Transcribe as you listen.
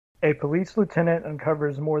A police lieutenant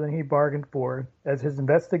uncovers more than he bargained for as his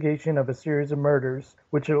investigation of a series of murders,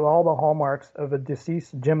 which have all the hallmarks of a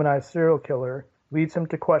deceased Gemini serial killer, leads him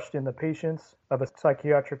to question the patience of a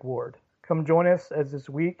psychiatric ward. Come join us as this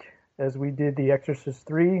week as we did The Exorcist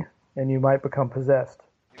III, and you might become possessed.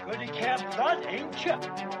 You're good at Camp Blood, ain't you?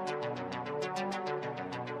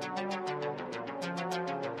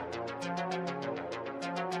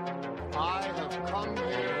 I have come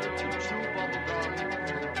here to chew bubblegum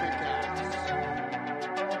and kick ass.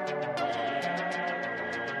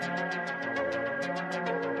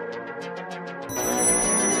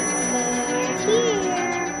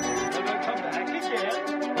 We're gonna come back again.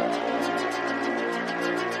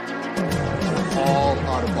 All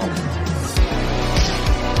out of bubble.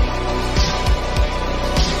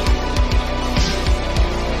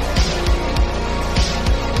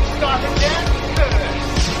 Start again. Good.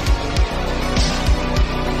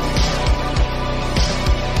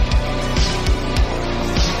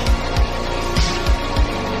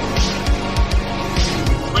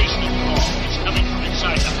 Wasting call. It's coming from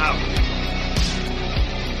inside the house.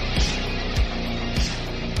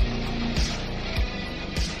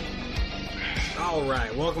 All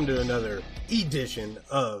right, welcome to another edition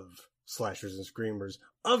of Slashers and Screamers.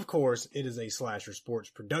 Of course, it is a Slasher Sports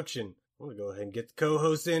production. I'm going to go ahead and get the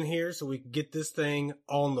co-host in here so we can get this thing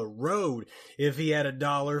on the road. If he had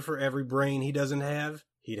 $1 for every brain he doesn't have,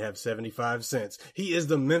 he'd have 75 cents. He is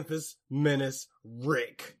the Memphis Menace,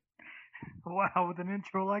 Rick. Wow, with an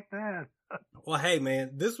intro like that. Well, hey,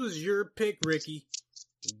 man, this was your pick, Ricky.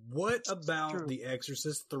 What about True. The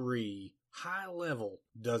Exorcist III high level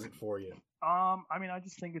does it for you? I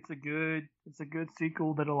just think it's a good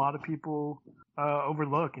sequel that a lot of people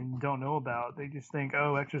overlook and don't know about. They just think,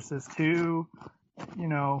 oh, Exorcist 2,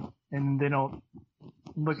 and they don't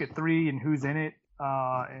look at 3 and who's in it.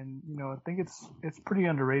 I think it's pretty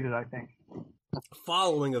underrated, I think.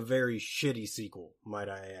 Following a very shitty sequel, might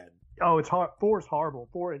I add. Oh, it's hard. 4 is horrible.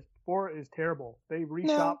 4 is terrible. They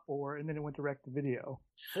reshot 4 and then it went direct to video.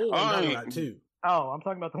 4, not about 2. Oh, I'm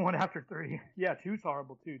talking about the one after 3. Yeah, 2's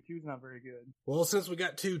horrible too. 2's not very good. Well, since we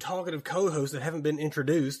got two talkative co-hosts that haven't been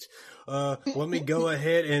introduced, let me go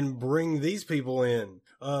ahead and bring these people in.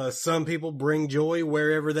 Some people bring joy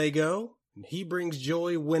wherever they go, and he brings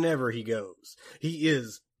joy whenever he goes. He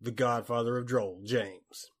is the godfather of Droll,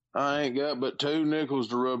 James. I ain't got but 2 nickels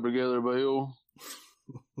to rub together, Bill,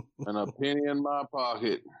 and a penny in my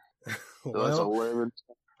pocket. So that's Well, 11.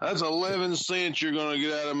 That's 11 cents you're gonna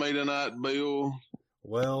get out of me tonight, Bill.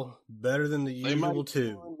 well, better than the They usual made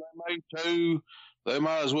 2. 1, they made 2. They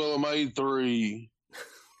might as well have made 3.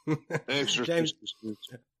 Extra. James,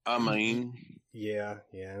 I mean, yeah.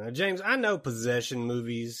 Now, James, I know possession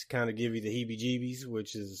movies kind of give you the heebie-jeebies,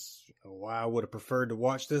 which is why I would have preferred to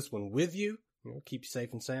watch this one with you. Keep you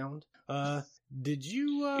safe and sound. Did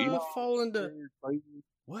you fall into scared,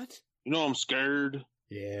 what? you know I'm scared.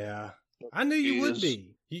 Yeah, I knew you would Is-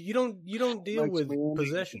 be. You don't deal Makes with me uneasy,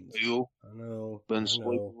 possessions. Bill. I know. Been I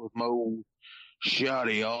sleeping know. with my old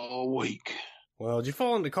shoddy all week. Well, did you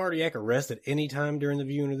fall into cardiac arrest at any time during the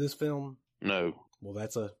viewing of this film? No. Well,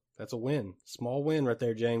 that's a win. Small win right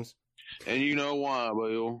there, James. And you know why,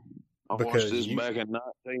 Bill? I Because watched this you- back in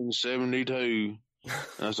 1972.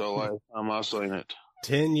 That's the last time I seen it.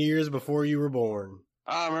 10 years before you were born.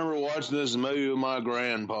 I remember watching this movie with my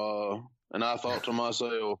grandpa, and I thought to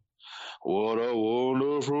myself, what a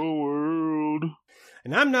wonderful world.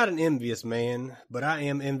 And I'm not an envious man, but I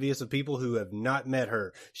am envious of people who have not met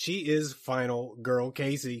her. She is Final Girl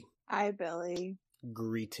Casey. Hi, Billy.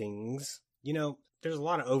 Greetings. There's a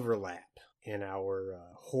lot of overlap in our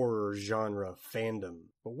horror genre fandom.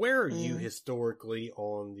 But where are you historically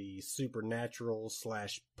on the supernatural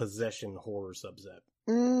 / possession horror subset?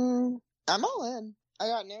 I'm all in. I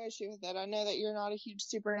got no issue with it. I know that you're not a huge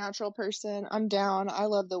supernatural person. I'm down. I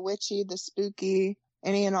love the witchy, the spooky,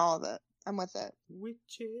 any and all of it. I'm with it.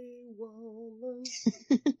 Witchy woman,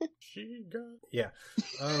 she got... Yeah.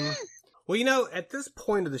 Well, at this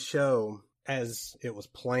point of the show, as it was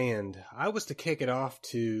planned, I was to kick it off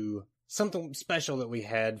to something special that we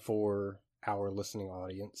had for our listening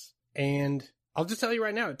audience. And I'll just tell you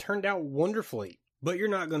right now, it turned out wonderfully, but you're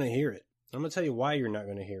not going to hear it. I'm going to tell you why you're not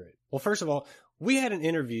going to hear it. Well, first of all, we had an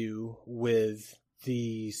interview with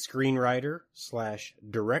the screenwriter /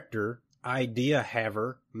 director, idea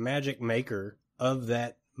haver, magic maker of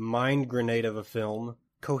that mind grenade of a film,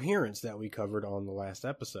 Coherence, that we covered on the last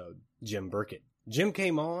episode, Jim Burkett. Jim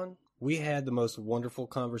came on. We had the most wonderful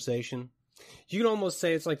conversation. You can almost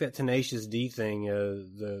say it's like that Tenacious D thing,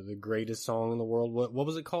 the greatest song in the world. What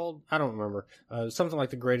was it called? I don't remember. Something like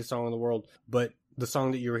the greatest song in the world. But the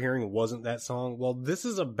song that you were hearing wasn't that song. Well, this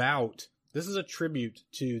is a tribute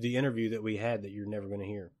to the interview that we had that you're never going to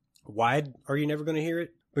hear. Why are you never going to hear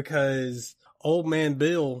it? Because old man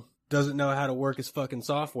Bill doesn't know how to work his fucking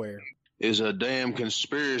software. It's a damn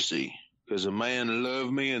conspiracy because a man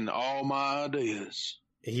loved me and all my ideas.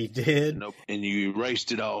 He did. Nope. And you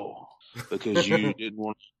erased it all because you didn't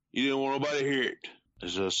want nobody to hear it.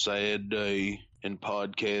 It's a sad day in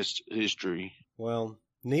podcast history. Well,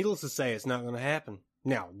 needless to say, it's not going to happen.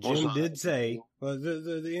 Now, Jim did say, well,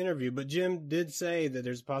 the interview, but Jim did say that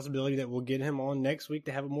there's a possibility that we'll get him on next week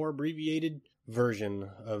to have a more abbreviated version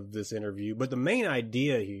of this interview. But the main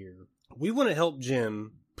idea here, we want to help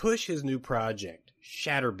Jim push his new project,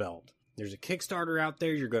 Shatterbelt. There's a Kickstarter out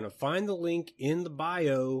there. You're going to find the link in the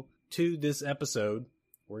bio to this episode.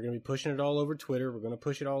 We're going to be pushing it all over Twitter. We're going to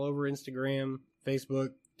push it all over Instagram,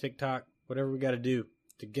 Facebook, TikTok, whatever we got to do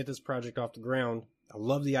to get this project off the ground. I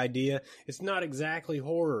love the idea. It's not exactly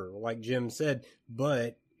horror, like Jim said,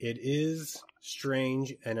 but it is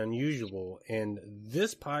strange and unusual. And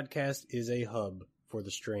this podcast is a hub for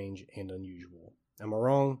the strange and unusual. Am I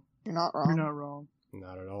wrong? You're not wrong. You're not wrong.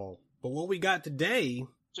 Not at all. But what we got today...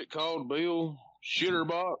 What's it called, Bill?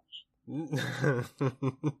 Shitterbox?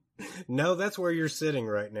 No, that's where you're sitting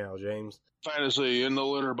right now, James. Fantasy in the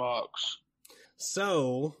litter box.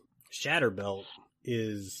 So, Shatterbelt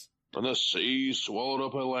is... And the sea swallowed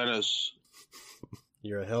up Atlantis.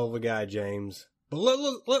 You're a hell of a guy, James. But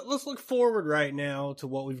let's look forward right now to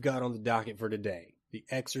what we've got on the docket for today. The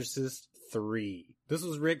Exorcist III. This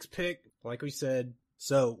was Rick's pick, like we said.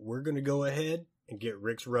 So, we're going to go ahead and get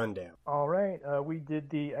Rick's rundown. All right. We did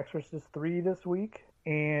The Exorcist III this week,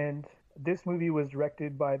 and this movie was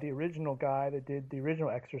directed by the original guy that did the original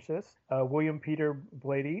Exorcist, William Peter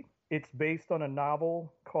Blatty. It's based on a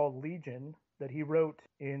novel called Legion that he wrote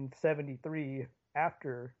in 1973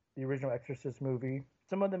 after the original Exorcist movie.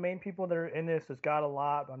 Some of the main people that are in this has got a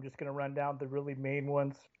lot, but I'm just going to run down the really main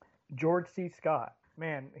ones. George C. Scott.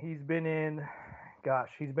 Man, he's been in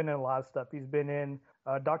a lot of stuff. He's been in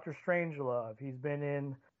Dr. Strangelove. He's been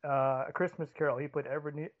in A Christmas Carol. He played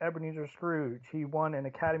Ebenezer Scrooge. He won an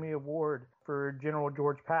Academy Award for General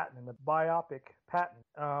George Patton in the biopic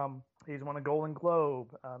Patton. He's won a Golden Globe.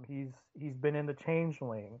 He's been in The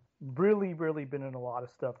Changeling. Really, really been in a lot of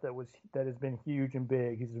stuff that has been huge and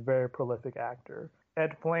big. He's a very prolific actor.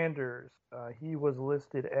 Ed Flanders. He was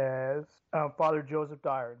listed as Father Joseph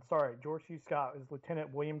Dyer. Sorry, George C. Scott is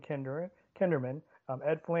Lieutenant William Kinderman.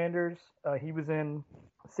 Ed Flanders. He was in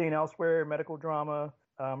St. Elsewhere, medical drama.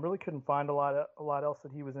 Really couldn't find a lot else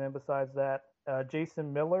that he was in besides that.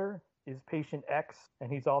 Jason Miller is Patient X,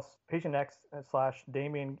 and he's also Patient X /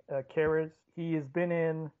 Damien Carras. He has been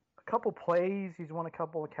in a couple plays. He's won a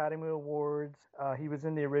couple Academy Awards. He was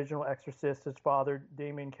in the original Exorcist as Father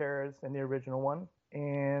Damien Carras in the original one.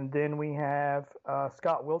 And then we have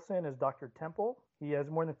Scott Wilson as Dr. Temple. He has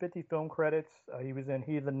more than 50 film credits. He was in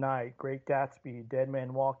Heat of the Night, Great Gatsby, Dead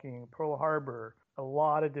Man Walking, Pearl Harbor, a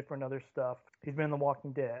lot of different other stuff. He's been in The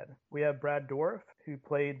Walking Dead. We have Brad Dourif, who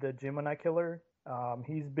played the Gemini Killer.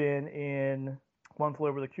 He's been in One Flew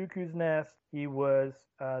Over the Cuckoo's Nest. He was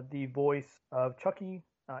the voice of Chucky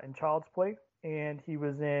in Child's Play. And he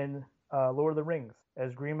was in Lord of the Rings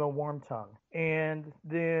as Grima Wormtongue. And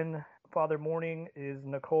then Father Morning is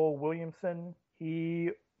Nicole Williamson.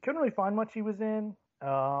 He couldn't really find much he was in.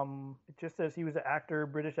 It just says he was an actor,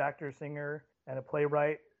 British actor, singer, and a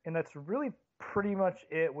playwright. And that's really pretty much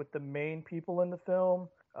it with the main people in the film.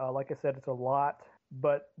 Like I said, it's a lot.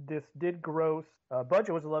 But this did gross.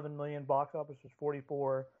 Budget was $11 million. Box office was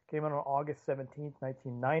 $44. Came out on August 17th,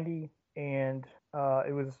 1990. And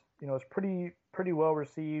it was pretty well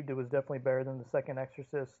received. It was definitely better than the second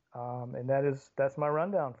Exorcist. And that's my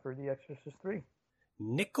rundown for The Exorcist III.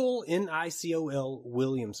 Nicole, Nicol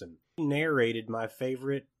Williamson, narrated my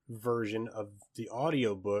favorite version of the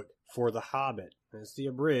audiobook for The Hobbit. And it's the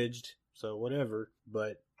abridged, so whatever.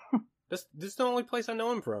 But this is the only place I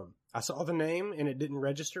know him from. I saw the name and it didn't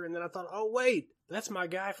register, and then I thought, oh wait, that's my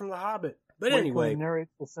guy from The Hobbit. But anyway, he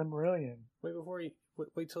narrates the Silmarillion.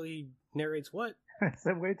 Wait till he narrates what? I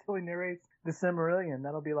said wait till he narrates the Silmarillion.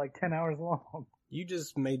 That'll be like 10 hours long. You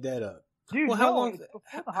just made that up. Dude, well,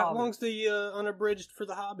 how long's the unabridged for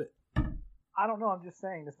The Hobbit? I don't know. I'm just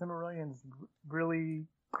saying the Silmarillion's really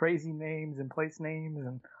crazy names and place names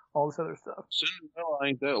and all this other stuff. Cinderella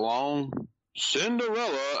ain't that long.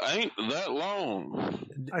 Cinderella ain't that long.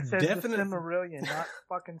 I said the Silmarillion, not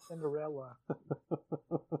fucking Cinderella.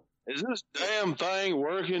 Is this damn thing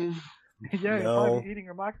working? Yeah, you'll probably be eating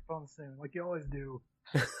your microphone soon, like you always do.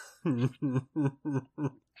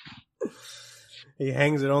 He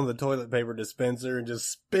hangs it on the toilet paper dispenser and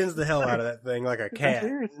just spins the hell out of that thing like a cat.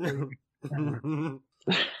 Seriously.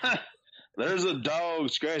 There's a dog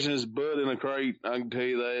scratching his butt in a crate. I can tell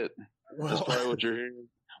you that. That's probably what you're hearing.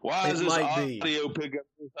 Why It is this might be. audio pick up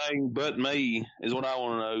anything but me? Is what I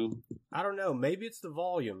want to know. I don't know. Maybe it's the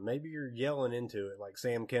volume. Maybe you're yelling into it like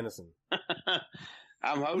Sam Kinison.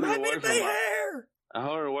 I'm holding it away from my hair. I'm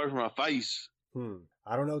holding it away from my face.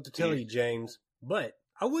 I don't know what to tell you, James, but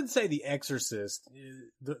I would say The Exorcist,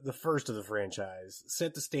 the first of the franchise,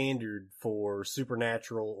 set the standard for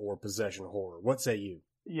supernatural or possession horror. What say you?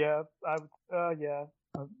 Yeah, I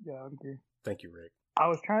would agree. Thank you, Rick. I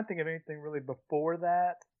was trying to think of anything really before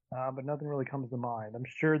that, but nothing really comes to mind. I'm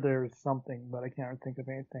sure there's something, but I can't think of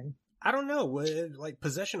anything. I don't know. Like,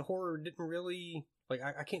 possession horror didn't really... Like,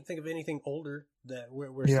 I can't think of anything older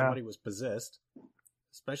where somebody was possessed.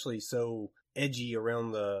 Especially so edgy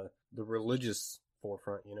around the religious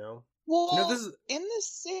forefront, you know? Well, in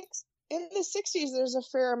the 60s, there's a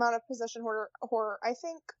fair amount of possession horror. I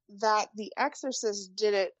think that The Exorcist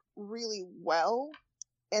did it really well,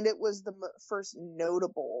 and it was the first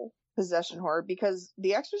notable possession horror because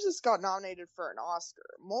The Exorcist got nominated for an Oscar,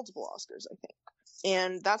 multiple Oscars, I think.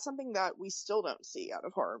 And that's something that we still don't see out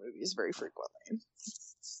of horror movies very frequently.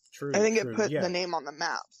 True. I think it put the name on the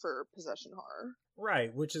map for possession horror.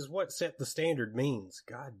 Right, which is what set the standard means.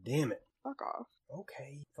 God damn it. Fuck off.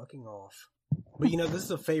 Okay, fucking off. But this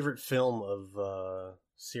is a favorite film of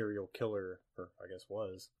serial killer, or I guess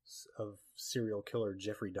was, of serial killer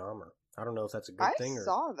Jeffrey Dahmer. I don't know if that's a good thing or... I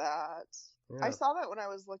saw that. Yeah. I saw that when I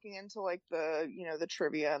was looking into like the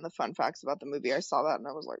trivia and the fun facts about the movie. I saw that and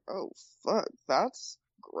I was like, oh fuck, that's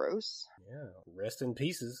gross. Yeah, rest in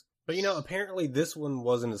pieces. But apparently this one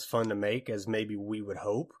wasn't as fun to make as maybe we would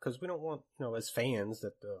hope, because we don't want, as fans,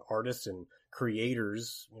 that the artists and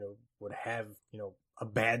creators, would have, a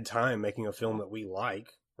bad time making a film that we like,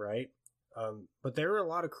 right? But there are a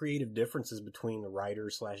lot of creative differences between the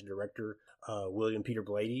writer/director, William Peter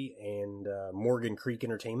Blatty, and Morgan Creek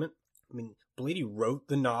Entertainment. I mean, Blatty wrote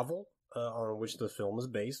the novel on which the film is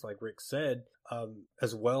based, like Rick said,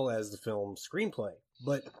 as well as the film's screenplay.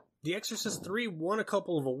 But The Exorcist III won a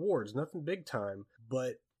couple of awards, nothing big time,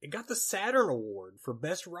 but it got the Saturn Award for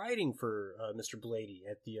Best Writing for Mr. Blatty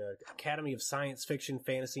at the Academy of Science Fiction,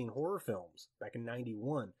 Fantasy, and Horror Films back in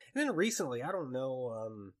 '91. And then recently, I don't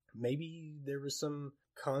know, maybe there was some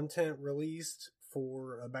content released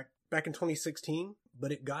for back in 2016,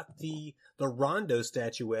 but it got the Rondo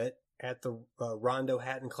statuette at the Rondo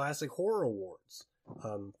Hatton Classic Horror Awards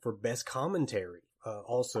for Best Commentary.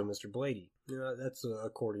 Also, Mr. Blatty. That's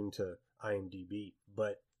according to IMDb.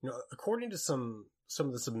 But according to some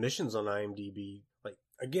of the submissions on IMDb, like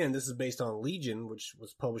again, this is based on Legion, which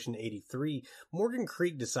was published in '83. Morgan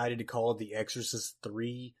Creek decided to call it The Exorcist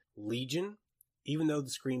III Legion, even though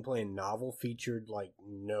the screenplay and novel featured like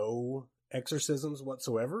no exorcisms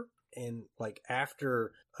whatsoever. And like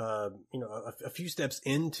after a few steps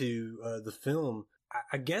into the film,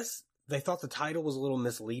 I guess they thought the title was a little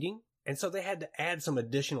misleading, and so they had to add some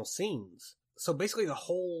additional scenes. So basically the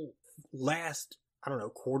whole last,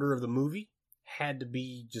 quarter of the movie had to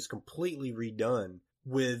be just completely redone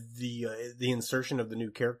with the insertion of the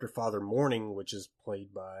new character Father Morning, which is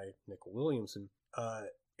played by Nicole Williamson,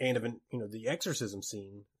 and of the exorcism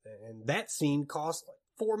scene. And that scene cost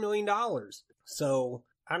like $4 million. So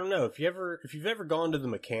I don't know if you've ever gone to the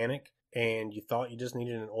mechanic and you thought you just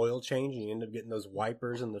needed an oil change and you end up getting those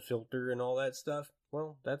wipers and the filter and all that stuff.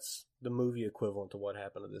 Well, that's the movie equivalent to what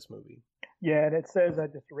happened to this movie. Yeah, and it says, I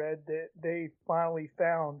just read that they finally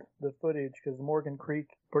found the footage because Morgan Creek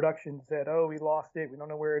Productions said, oh, we lost it. We don't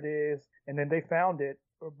know where it is. And then they found it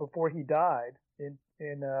before he died in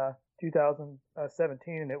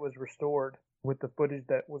 2017, and it was restored with the footage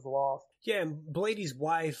that was lost. Yeah, and Blady's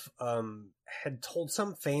wife had told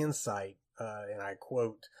some fan site, and I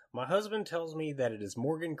quote, "My husband tells me that it is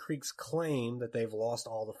Morgan Creek's claim that they've lost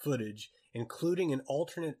all the footage, including an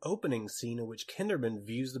alternate opening scene in which Kinderman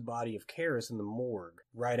views the body of Karras in the morgue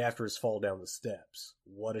right after his fall down the steps.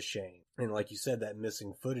 What a shame." And like you said, that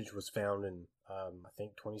missing footage was found in, I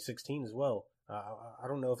think, 2016 as well. I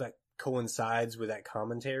don't know if that coincides with that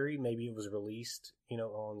commentary. Maybe it was released,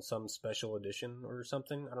 on some special edition or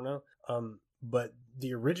something. I don't know. But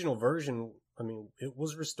the original version, it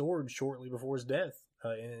was restored shortly before his death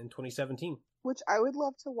in 2017. Which I would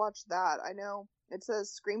love to watch that. I know it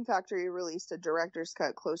says Scream Factory released a director's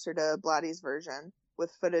cut closer to Blatty's version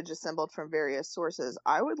with footage assembled from various sources.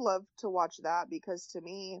 I would love to watch that because to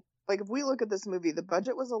me, if we look at this movie, the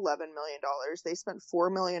budget was $11 million. They spent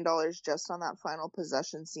 $4 million just on that final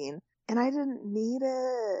possession scene, and I didn't need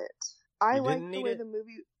it. I liked the way the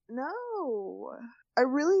movie... know. I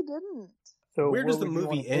really didn't. So Where does the would you wanna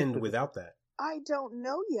movie place end it? without that? I don't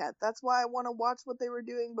know yet. That's why I want to watch what they were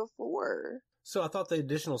doing before. So I thought the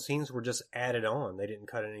additional scenes were just added on. They didn't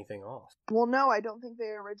cut anything off. Well, no, I don't think they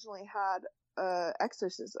originally had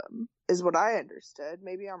exorcism, is what I understood.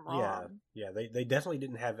 Maybe I'm wrong. Yeah, they definitely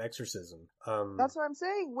didn't have exorcism. That's what I'm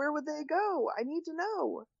saying. Where would they go? I need to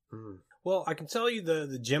know. Well, I can tell you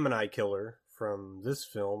the Gemini killer from this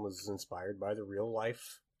film was inspired by the real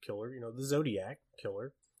life killer, the Zodiac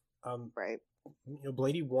killer. Right.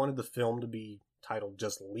 Blady wanted the film to be titled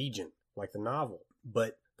just Legion, like the novel,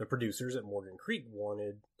 but the producers at Morgan Creek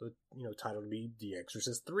wanted the title to be The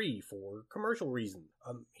Exorcist III for commercial reasons.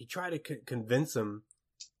 He tried to convince them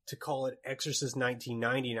to call it Exorcist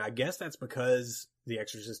 1990, and I guess that's because The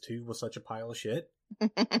Exorcist II was such a pile of shit.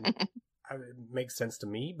 It makes sense to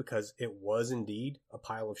me because it was indeed a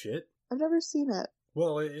pile of shit. I've never seen it.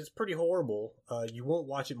 Well, it's pretty horrible. You won't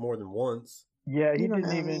watch it more than once. Yeah, he You don't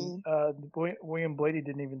didn't know even. William Blady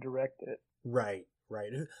didn't even direct it. Right. I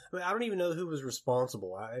mean, I don't even know who was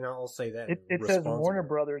responsible, and I'll say that. It says Warner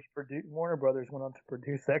Brothers went on to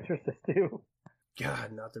produce Exorcist II.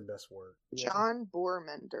 God, not their best work. John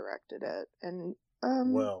Boorman directed it, and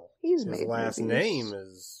well, he's his made last movies. name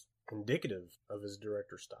is indicative of his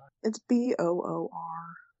director style. It's Boor.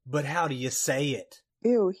 But how do you say it?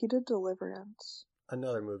 Ew, he did Deliverance.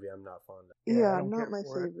 Another movie I'm not fond of. Yeah, I Yeah, don't not care my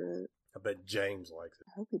for it. favorite. I bet James likes it.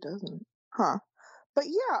 I hope he doesn't. Huh. But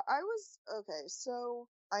yeah, okay, so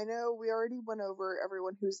I know we already went over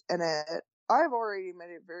everyone who's in it. I've already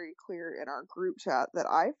made it very clear in our group chat that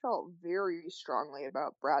I felt very strongly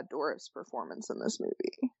about Brad Dourif's performance in this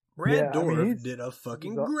movie. Brad Yeah, I mean, Dourif did a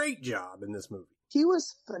fucking he's great job in this movie. He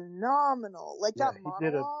was phenomenal. Like Yeah, that he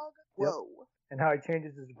did monologue. Yep. Whoa. And how he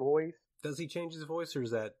changes his voice. Does he change his voice, or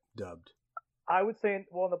is that dubbed? I would say,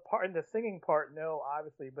 well, in the singing part, no,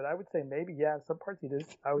 obviously, but I would say maybe, yeah, in some parts he does.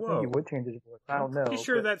 I would think he Whoa. would change his voice. I don't know. Pretty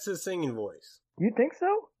sure but- that's his singing voice. You think so?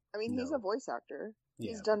 I mean, he's No. a voice actor. Yeah,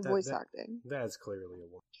 He's done but voice acting. That's clearly a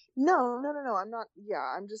woman. No, I'm not. Yeah,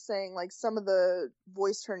 I'm just saying, like, some of the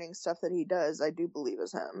voice turning stuff that he does, I do believe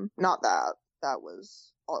is him. Not that. That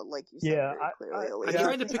was, like you said, Yeah, very clearly. I Alicia.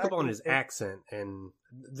 tried to pick up on his actually- accent, and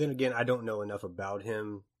then again, I don't know enough about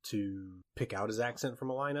him to pick out his accent from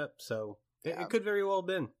a lineup, so Yeah. it could very well have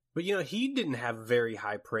been. But he didn't have very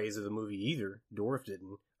high praise of the movie either. Dorff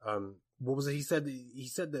didn't. What was it he said? He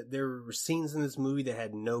said that there were scenes in this movie that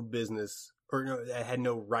had no business, or no, that had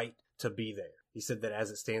no right to be there. He said that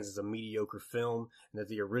as it stands, it's a mediocre film, and that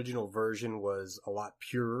the original version was a lot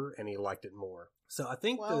purer, and he liked it more. So I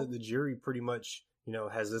think Well- the jury pretty much,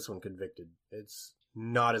 has this one convicted. It's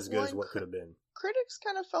not as good Well, as and what could have been. Critics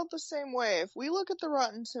kind of felt the same way. If we look at the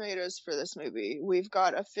Rotten Tomatoes for this movie, we've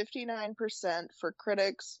got a 59% for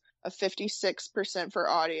critics, a 56% for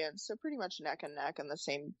audience, so pretty much neck and neck in the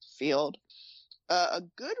same field. A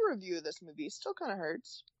good review of this movie still kind of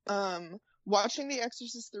hurts. Watching The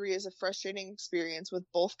Exorcist III is a frustrating experience with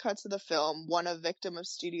both cuts of the film, one a victim of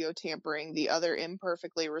studio tampering, the other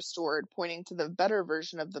imperfectly restored, pointing to the better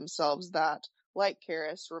version of themselves that, like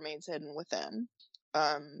Karis, remains hidden within.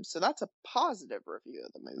 So that's a positive review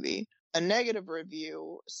of the movie. A negative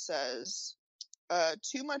review says,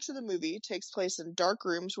 too much of the movie takes place in dark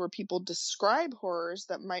rooms where people describe horrors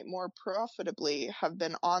that might more profitably have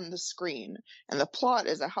been on the screen, and the plot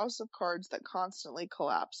is a house of cards that constantly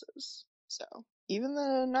collapses. So, even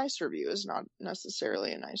the nice review is not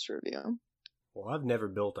necessarily a nice review. Well, I've never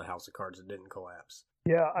built a house of cards that didn't collapse.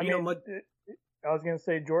 Yeah, I You know, mean, I was going to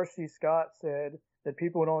say George C. Scott said that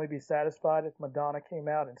people would only be satisfied if Madonna came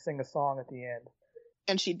out and sang a song at the end.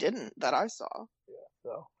 And she didn't, that I saw.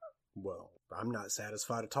 So, Well, I'm not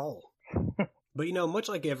satisfied at all. But much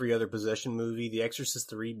like every other possession movie, The Exorcist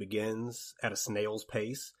 3 begins at a snail's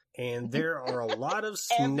pace, and there are a lot of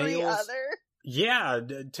snails. Every other? Yeah,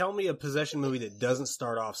 tell me a possession movie that doesn't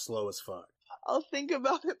start off slow as fuck. I'll think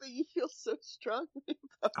about it, but you feel so strongly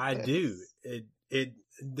about I this. do.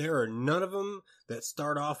 There are none of them that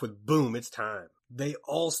start off with boom, it's time. They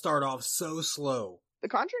all start off so slow. The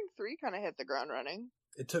Conjuring 3 kind of hit the ground running.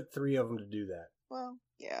 It took 3 of them to do that. Well,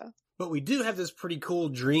 yeah. But we do have this pretty cool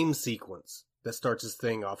dream sequence that starts this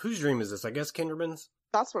thing off. Whose dream is this? I guess Kinderman's?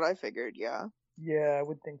 That's what I figured, yeah. yeah, I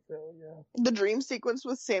would think so, yeah. The dream sequence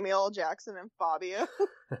with Samuel L. Jackson and Fabio.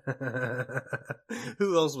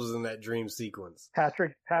 Who else was in that dream sequence?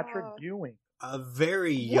 Patrick Ewing. A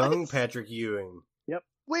very young What? Patrick Ewing.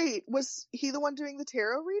 Wait, was he the one doing the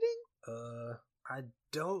tarot reading? I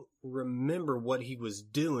don't remember what he was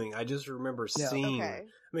doing. I just remember Yeah. seeing. Okay.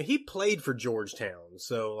 I mean, he played for Georgetown,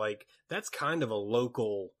 so that's kind of a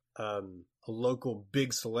local a local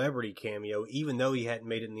big celebrity cameo, even though he hadn't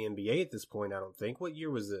made it in the NBA at this point, I don't think. What year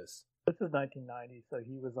was this? This is 1990, so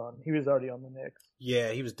he was already on the Knicks.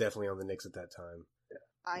 Yeah, he was definitely on the Knicks at that time.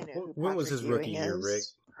 I know. Who When was his Patrick rookie Ewing year, is. Rick?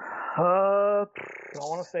 I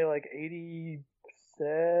want to say like 87,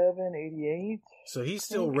 88. So he's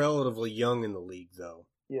still relatively young in the league, though.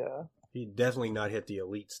 Yeah. He definitely not hit the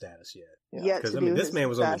elite status yet. Yet Because, to I mean, do this his man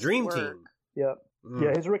was on the best dream work. team. Yep. Mm.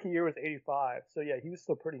 Yeah, his rookie year was 85. So yeah, he was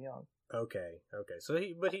still pretty young. Okay. So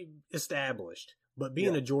he established. But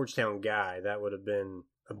being a Georgetown guy, that would have been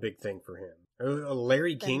a big thing for him.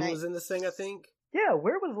 Larry King was in this thing, I think. Yeah,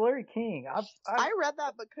 where was Larry King? I read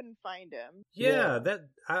that but couldn't find him. Yeah,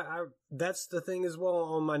 that's the thing as well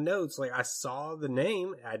on my notes. Like, I saw the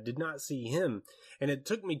name, I did not see him, and it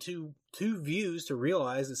took me two views to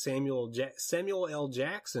realize that Samuel L.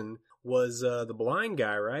 Jackson was the blind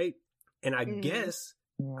guy, right? And I guess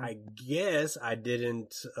I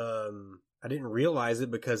didn't realize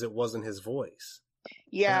it because it wasn't his voice.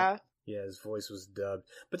 Yeah. Yeah, his voice was dubbed.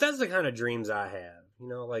 But that's the kind of dreams I have. You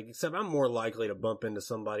know, like, except I'm more likely to bump into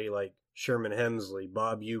somebody like Sherman Hemsley,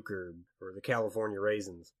 Bob Euchre, or the California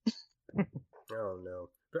Raisins. I don't know.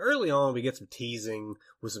 But early on, we get some teasing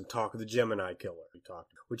with some talk of the Gemini Killer.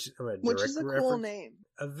 Which is a cool name.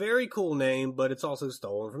 A very cool name, but it's also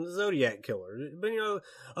stolen from the Zodiac Killer. But, you know,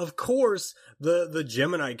 of course, the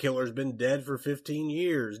Gemini Killer's been dead for 15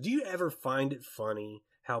 years. Do you ever find it funny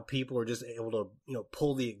how people are just able to, you know,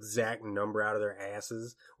 pull the exact number out of their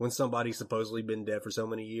asses when somebody's supposedly been dead for so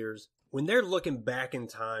many years? When they're looking back in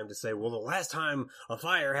time to say, well, the last time a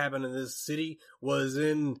fire happened in this city was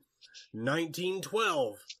in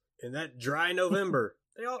 1912, in that dry November.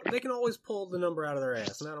 They can always pull the number out of their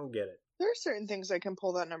ass, and I don't get it. There are certain things I can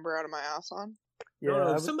pull that number out of my ass on.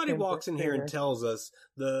 Yeah, if somebody walks in here and tells us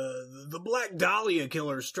the Black Dahlia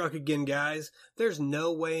Killer struck again, guys, there's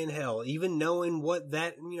no way in hell, even knowing what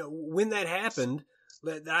that, you know, when that happened,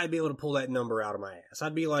 that I'd be able to pull that number out of my ass.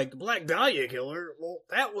 I'd be like, the Black Dahlia Killer? Well,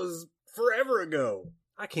 that was forever ago.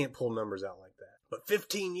 I can't pull numbers out like that. But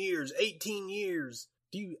 15 years, 18 years,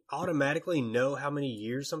 do you automatically know how many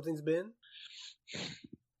years something's been?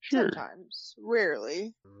 Sure. Sometimes.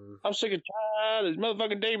 Rarely. I'm sick and tired of these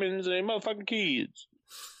motherfucking demons and motherfucking kids.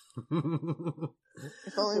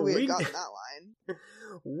 If only we had gotten that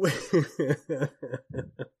line.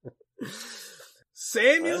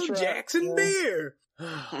 Samuel Jackson Beer!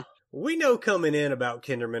 We know coming in about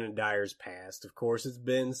Kinderman and Dyer's past. Of course, it's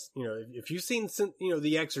been, you know, if you've seen, you know,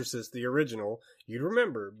 The Exorcist, the original, you'd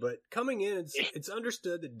remember. But coming in, it's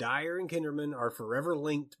understood that Dyer and Kinderman are forever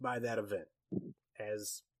linked by that event,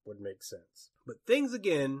 as would make sense. But things,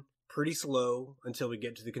 again, pretty slow until we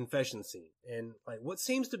get to the confession scene. And, like, what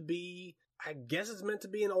seems to be, I guess it's meant to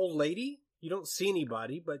be an old lady. You don't see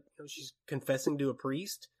anybody, but, you know, she's confessing to a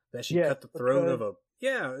priest that she cut the throat of a...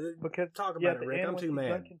 Yeah, because talk about it, Rick. I'm too mad.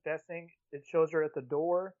 Done confessing, it shows her at the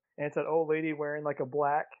door, and it's an old lady wearing like a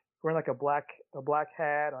black hat,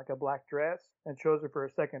 like a black dress, and shows her for a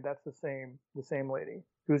second. That's the same lady.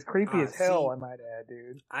 It was creepy as hell, I might add,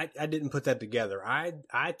 dude. I didn't put that together. I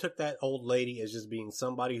took that old lady as just being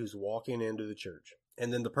somebody who's walking into the church,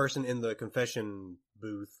 and then the person in the confession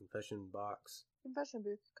booth, confession box,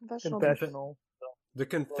 Confessional. The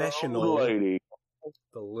confessional lady.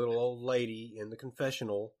 The little old lady in the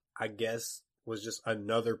confessional, I guess, was just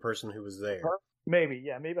another person who was there. Maybe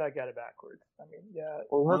I got it backwards. I mean, yeah.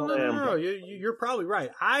 Well, no. You're probably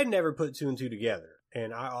right. I never put two and two together,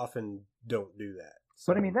 and I often don't do that.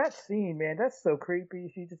 So. But I mean, that scene, man, that's so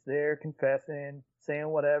creepy. She's just there confessing, saying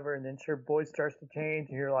whatever, and then her voice starts to change,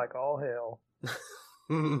 and you're like, oh hell.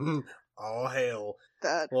 All hell.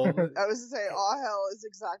 I was to say, all hell is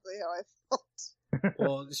exactly how I felt.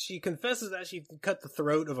 Well, she confesses that she cut the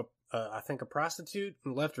throat of I think a prostitute,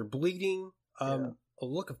 and left her bleeding. A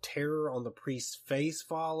look of terror on the priest's face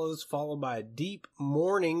follows, followed by a deep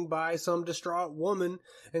mourning by some distraught woman,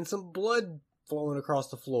 and some blood flowing across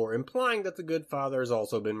the floor, implying that the good father has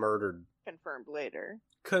also been murdered. Confirmed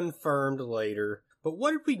later. But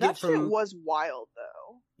what did we get from... That shit was wild,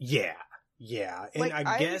 though. Yeah. And like,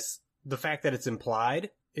 I guess the fact that it's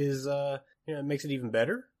implied is, it makes it even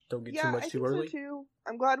better. Don't get too much too early. So too.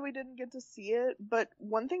 I'm glad we didn't get to see it, but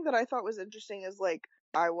one thing that I thought was interesting is, like,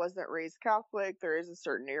 I wasn't raised Catholic. There is a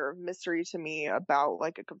certain air of mystery to me about,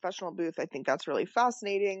 like, a confessional booth. I think that's really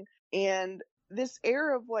fascinating. And this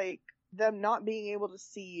air of, like, them not being able to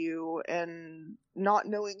see you and not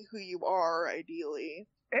knowing who you are, ideally,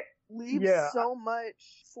 leaves so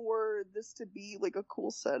much for this to be, like, a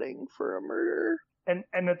cool setting for a murder. And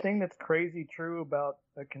the thing that's crazy true about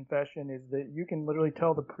a confession is that you can literally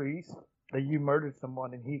tell the priest that you murdered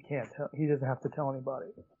someone, and he doesn't have to tell anybody.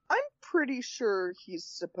 I'm pretty sure he's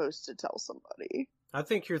supposed to tell somebody. I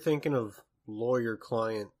think you're thinking of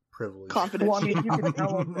lawyer-client privilege. Confidential. Well, I mean, you can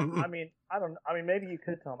tell him. I mean, maybe you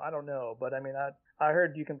could tell him. I don't know, but I mean, I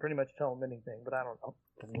heard you can pretty much tell him anything, but I don't know.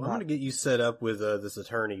 Well, I'm gonna get you set up with this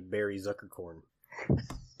attorney, Barry Zuckercorn.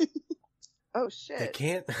 Oh shit! They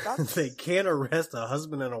can't. They can't arrest a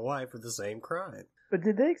husband and a wife for the same crime. But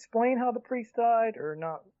did they explain how the priest died or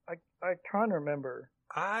not? I'm trying to remember.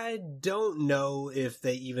 I don't know if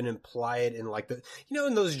they even imply it in like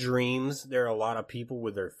in those dreams, there are a lot of people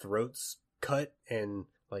with their throats cut and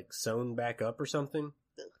like sewn back up or something.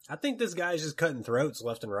 I think this guy's just cutting throats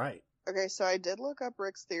left and right. Okay, so I did look up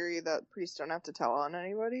Rick's theory that priests don't have to tell on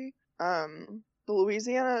anybody. The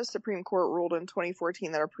Louisiana Supreme Court ruled in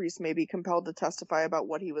 2014 that a priest may be compelled to testify about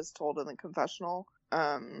what he was told in the confessional,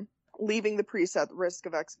 leaving the priest at risk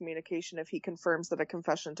of excommunication if he confirms that a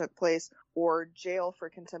confession took place, or jail for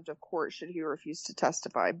contempt of court should he refuse to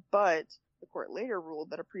testify. But the court later ruled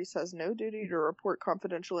that a priest has no duty to report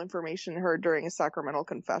confidential information heard during a sacramental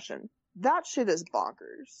confession. That shit is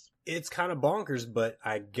bonkers. It's kind of bonkers, but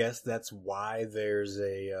I guess that's why there's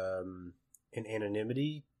an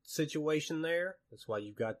anonymity situation there. That's why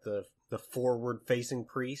you've got the forward-facing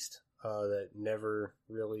priest that never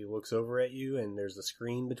really looks over at you, and there's a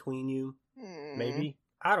screen between you. Maybe.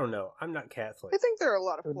 I don't know. I'm not Catholic. I think there are a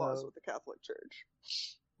lot of flaws with the Catholic Church.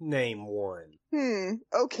 Name one.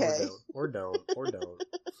 Okay. Or don't.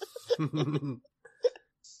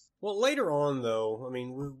 Well, later on, though, I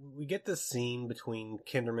mean, we get this scene between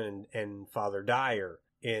Kinderman and Father Dyer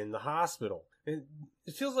in the hospital. And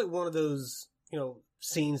it feels like one of those,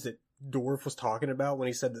 scenes that Dorff was talking about when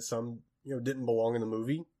he said that some, didn't belong in the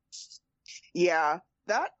movie. Yeah,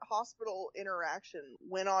 that hospital interaction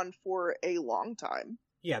went on for a long time.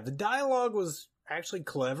 Yeah, the dialogue was actually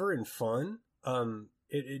clever and fun.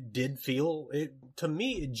 It did feel, to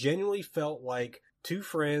me, it genuinely felt like two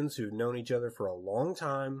friends who've known each other for a long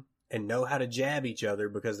time and know how to jab each other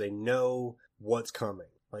because they know what's coming.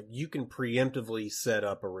 Like, you can preemptively set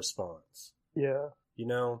up a response. Yeah.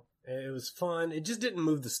 It was fun. It just didn't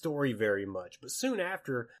move the story very much. But soon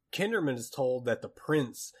after, Kinderman is told that the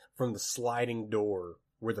prints from the sliding door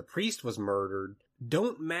where the priest was murdered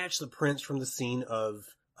don't match the prints from the scene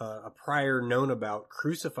of a prior known about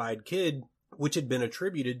crucified kid, which had been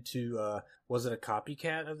attributed to, was it a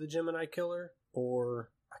copycat of the Gemini killer?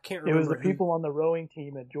 Or, I can't remember. It was the people on the rowing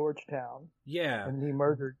team at Georgetown. Yeah. And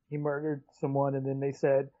he murdered someone, and then they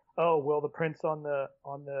said, oh, well, the prints on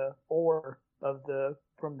the oar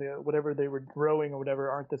from the whatever they were rowing or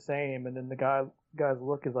whatever aren't the same, and then the guy's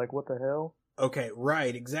look is like, what the hell? Okay,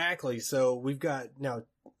 right, exactly. So we've got now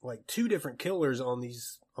like two different killers on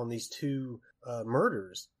these two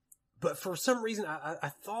murders, but for some reason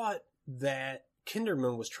I thought that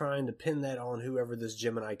Kinderman was trying to pin that on whoever this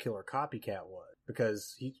Gemini killer copycat was,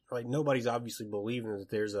 because nobody's obviously believing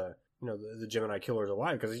that there's the Gemini killer's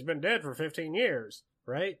alive because he's been dead for 15 years,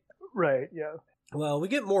 right? Right, yeah. Well, we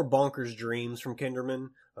get more bonkers dreams from Kinderman.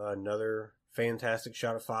 Another fantastic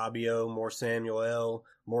shot of Fabio, more Samuel L.,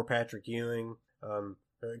 more Patrick Ewing.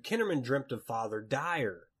 Kinderman dreamt of Father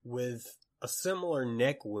Dyer with a similar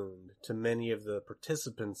neck wound to many of the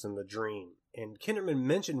participants in the dream. And Kinderman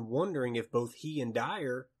mentioned wondering if both he and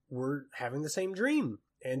Dyer were having the same dream.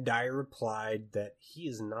 And Dyer replied that he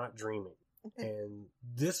is not dreaming. And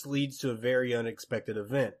this leads to a very unexpected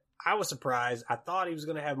event. I was surprised. I thought he was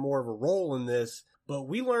going to have more of a role in this, but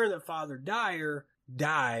we learn that Father Dyer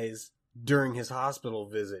dies during his hospital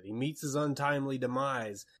visit. He meets his untimely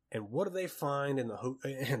demise. And what do they find in the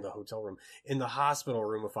hotel room, in the hospital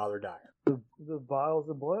room of Father Dyer? The vials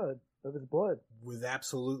of his blood. With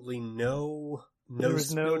absolutely no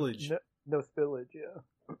spillage. No spillage, yeah.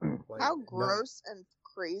 How gross and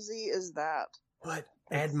crazy is that? But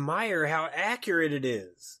admire how accurate it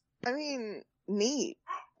is. I mean, neat.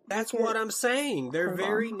 That's what I'm saying. They're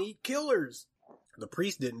very neat killers. The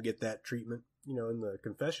priest didn't get that treatment, in the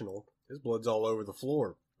confessional. His blood's all over the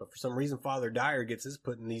floor. But for some reason, Father Dyer gets his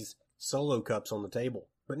put in these solo cups on the table.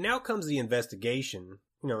 But now comes the investigation,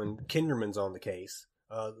 and Kinderman's on the case.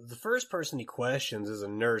 The first person he questions is a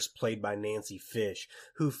nurse played by Nancy Fish,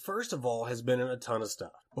 who first of all has been in a ton of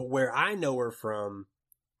stuff. But where I know her from,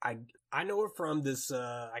 I know her from this,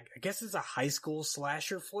 I guess it's a high school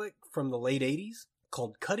slasher flick from the late 80s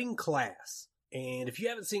called Cutting Class. And if you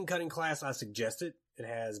haven't seen Cutting Class, I suggest it. It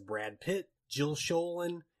has Brad Pitt, Jill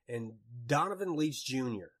Schoelen, and Donovan Leitch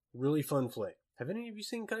Jr. Really fun flick. Have any of you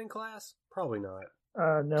seen Cutting Class? Probably not.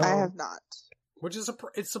 No. I have not. Which is,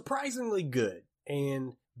 it's surprisingly good.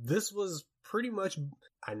 And this was pretty much,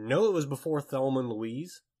 I know it was before Thelma and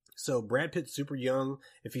Louise. So Brad Pitt's super young.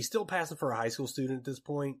 If he's still passing for a high school student at this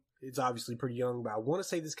point, It's obviously pretty young, but I want to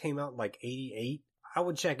say this came out in like 88. I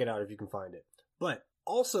would check it out if you can find it. But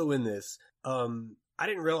also in this, I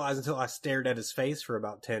didn't realize until I stared at his face for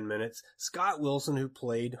about 10 minutes, Scott Wilson, who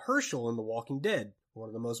played Herschel in The Walking Dead, one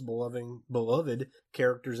of the most beloved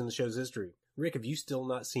characters in the show's history. Rick, have you still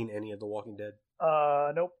not seen any of The Walking Dead?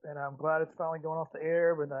 Nope, and I'm glad it's finally going off the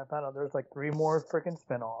air, but then I found out there's like 3 more freaking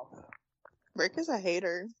spinoffs. Rick is a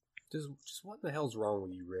hater. Just what the hell's wrong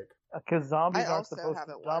with you, Rick? Because zombies I aren't also supposed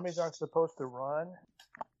haven't to run,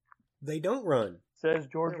 They don't run. says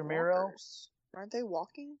George They're Romero. walkers. Aren't they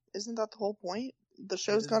walking? Isn't that the whole point? The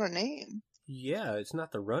show's got a name. Yeah, it's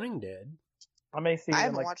not The Running Dead. I may see. I it in,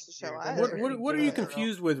 haven't like, watched the show I've either. never What are seen you it. I don't know.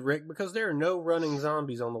 confused with, Rick? Because there are no running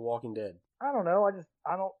zombies on The Walking Dead. I don't know.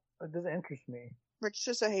 I don't. It doesn't interest me. Rick's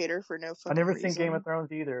just a hater for no fucking I've never reason. seen Game of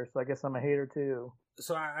Thrones either, so I guess I'm a hater too.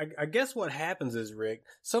 So I guess what happens is, Rick,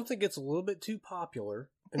 something gets a little bit too popular,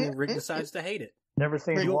 and then Rick decides to hate it. Never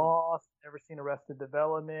seen Rick- Lost. Never seen Arrested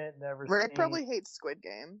Development. Never. Rick seen, probably hates Squid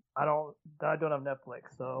Game. I don't have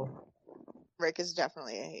Netflix, so Rick is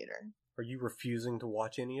definitely a hater. Are you refusing to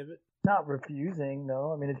watch any of it? not refusing.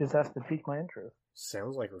 No, I mean it just has to pique my interest.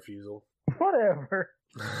 Sounds like refusal. Whatever.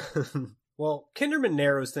 Well, Kinderman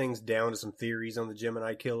narrows things down to some theories on the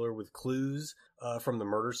Gemini killer with clues from the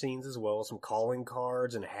murder scenes as well, some calling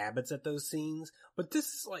cards and habits at those scenes. But this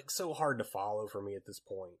is like so hard to follow for me at this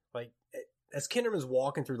point. Like, as Kinderman's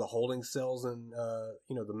walking through the holding cells in,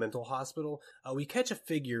 the mental hospital, we catch a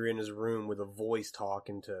figure in his room with a voice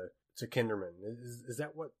talking to Kinderman. Is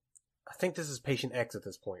that what? I think this is Patient X at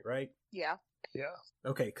this point, right? Yeah. Yeah.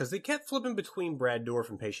 Okay, because they kept flipping between Brad Dourif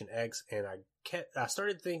and Patient X, and I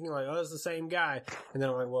started thinking like, oh, it's the same guy, and then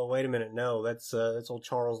I'm like, well, wait a minute, no, that's old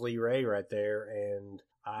Charles Lee Ray right there, and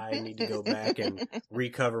I need to go back and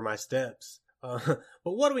recover my steps. But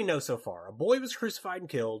what do we know so far? A boy was crucified and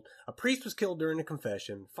killed. A priest was killed during a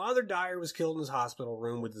confession. Father Dyer was killed in his hospital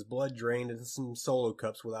room with his blood drained into some solo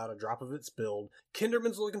cups without a drop of it spilled.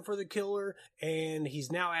 Kinderman's looking for the killer, and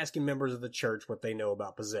he's now asking members of the church what they know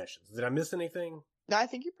about possessions. Did I miss anything? No, I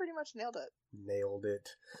think you pretty much nailed it. Nailed it.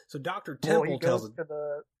 So Dr. Well, Temple he tells goes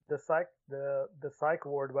to the psych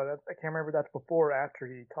ward, but I can't remember if that's before or after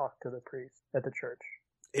he talked to the priest at the church.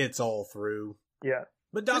 it's all through. Yeah.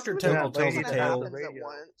 But Dr. This Temple movie tells a kinda tale. happens at radio.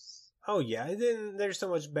 once. Oh yeah, and then there's so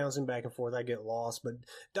much bouncing back and forth I get lost. But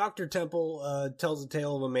Dr. Temple tells the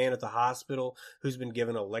tale of a man at the hospital who's been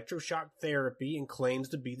given electroshock therapy and claims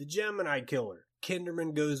to be the Gemini killer.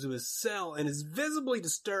 Kinderman goes to his cell and is visibly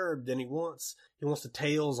disturbed, and he wants the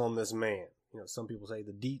tales on this man. You know, some people say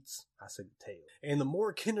the deets. I say the tale. And the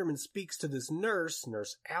more Kinderman speaks to this nurse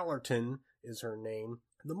Allerton is her name,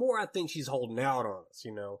 the more I think she's holding out on us,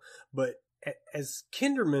 you know. But as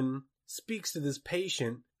Kinderman speaks to this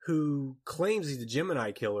patient who claims he's the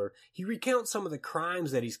Gemini killer, he recounts some of the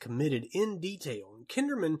crimes that he's committed in detail. And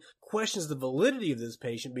Kinderman questions the validity of this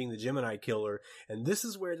patient being the Gemini killer, and this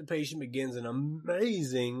is where the patient begins an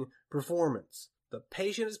amazing performance. The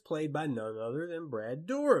patient is played by none other than Brad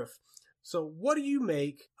Dourif. So what do you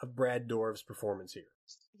make of Brad Dourif's performance here?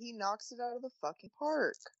 He knocks it out of the fucking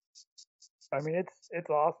park. I mean, it's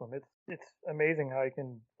awesome. It's amazing how he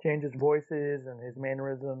can change his voices and his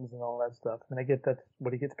mannerisms and all that stuff. And I get that's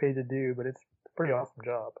what he gets paid to do, but it's a pretty awesome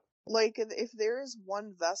job. Like, if there is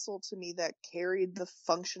one vessel to me that carried the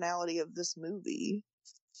functionality of this movie,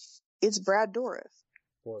 it's Brad Dourif.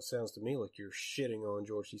 Well, it sounds to me like you're shitting on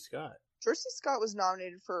George C. Scott. George C. Scott was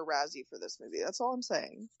nominated for a Razzie for this movie. That's all I'm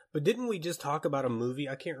saying. But didn't we just talk about a movie,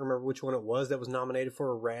 I can't remember which one it was, that was nominated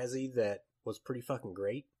for a Razzie that was pretty fucking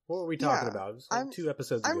great? What were we talking about? It was like 2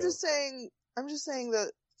 episodes ago. I'm just saying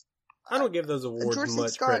that I don't give those awards George C.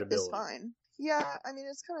 much Scott credibility. is fine. Yeah, I mean,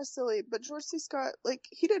 it's kind of silly, but George C. Scott, like,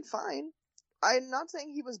 he did fine. I'm not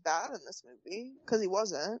saying he was bad in this movie, because he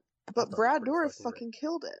wasn't, but thought Brad he was Dourif pretty fucking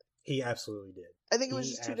killed it. He absolutely did. I think it was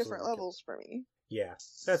He just two different absolutely levels for me. Yeah,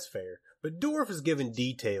 that's fair. But Dourif is given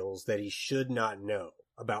details that he should not know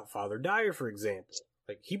about Father Dyer, for example.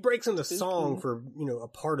 Like, he breaks into song for, a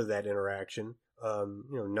part of that interaction.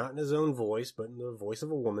 Not in his own voice, but in the voice of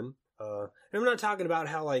a woman. And I'm not talking about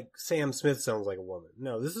how, like, Sam Smith sounds like a woman.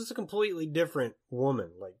 No, this is a completely different woman,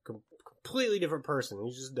 like, completely different person.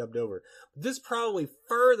 He's just dubbed over. This probably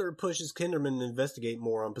further pushes Kinderman to investigate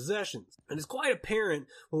more on possessions. And it's quite apparent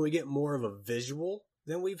when we get more of a visual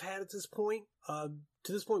than we've had at this point.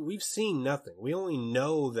 To this point, we've seen nothing. We only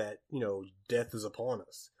know that, death is upon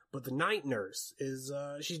us. But the night nurse is,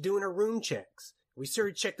 she's doing her room checks. We see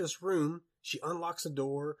her check this room. She unlocks the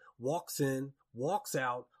door, walks in, walks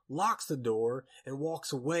out, locks the door, and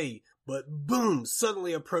walks away. but boom,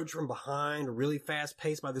 suddenly approached from behind, really fast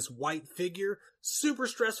paced by this white figure, super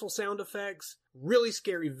stressful sound effects, really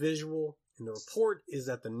scary visual, and the report is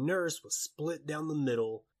that the nurse was split down the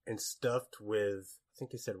middle and stuffed with, I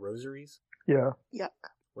think they said rosaries? Yeah. Yuck.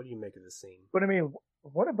 What do you make of this scene? But I mean,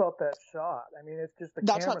 what about that shot? I mean, it's just the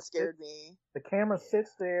That's camera what scared me. The camera sits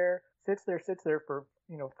there for,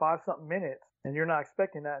 5-something minutes, and you're not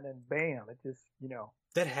expecting that, and then bam, it just,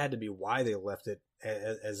 That had to be why they left it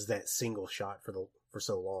as that single shot for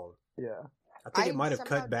so long. Yeah. I think it might have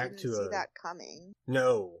somehow cut back didn't to see that coming.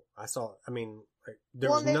 No, there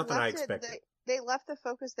was they nothing I left it- expected. They left the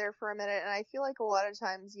focus there for a minute, and I feel like a lot of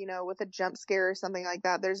times, with a jump scare or something like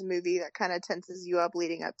that, there's a movie that kind of tenses you up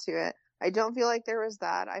leading up to it. I don't feel like there was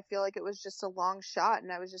that. I feel like it was just a long shot,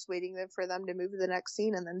 and I was just waiting for them to move to the next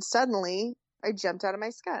scene, and then suddenly I jumped out of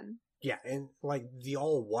my skin. Yeah, and like the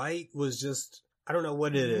all white was just, I don't know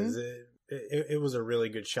what it is. It was a really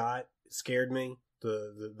good shot. It scared me.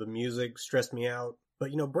 The music stressed me out. But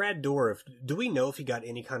Brad Dourif, do we know if he got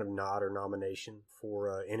any kind of nod or nomination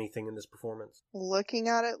for anything in this performance? Looking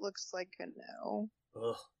at it, looks like a no.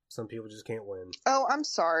 Ugh, some people just can't win. Oh, I'm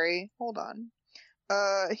sorry. Hold on.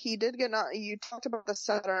 He did get you talked about the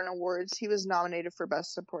Saturn Awards. He was nominated for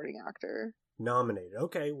Best Supporting Actor. Nominated.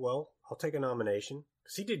 Okay, well, I'll take a nomination.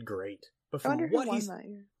 Because he did great. But I wonder from who what won he's... that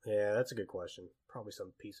year. Yeah, that's a good question. Probably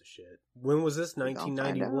some piece of shit. When was this? I'll find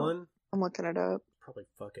 1991? I'm looking it up. Probably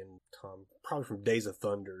fucking probably from Days of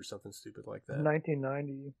Thunder or something stupid like that.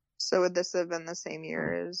 1990. So would this have been the same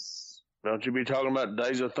year as... Don't you be talking about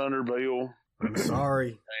Days of Thunder, Bill? I'm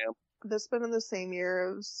sorry. This been in the same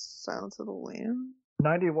year as Silence of the Lambs?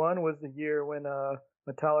 91 was the year when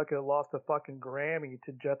Metallica lost a fucking Grammy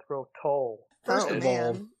to Jethro Tull. First Oh, of man.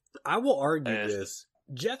 all, I will argue Yes. this.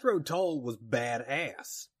 Jethro Tull was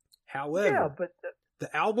badass. However, Yeah, but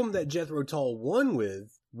the album that Jethro Tull won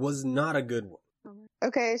with was not a good one.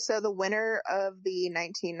 Okay, so the winner of the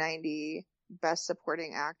 1990 Best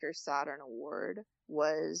Supporting Actor Saturn Award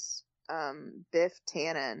was Biff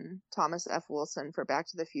Tannen, Thomas F. Wilson for Back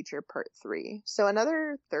to the Future Part 3. So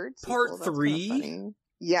another third sequel. Part That's kinda 3? funny.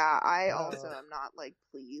 Yeah, I also am not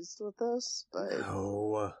pleased with this, but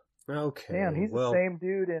Oh, okay. man, he's well, the same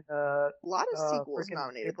dude in a lot of sequels freaking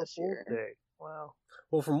nominated April this year. Fool's Day. Wow.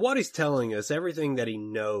 Well, from what he's telling us, everything that he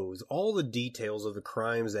knows, all the details of the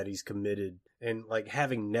crimes that he's committed, and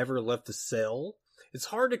having never left the cell, it's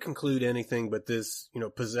hard to conclude anything but this,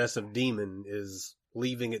 possessive demon is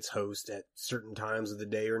leaving its host at certain times of the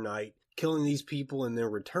day or night, killing these people, and then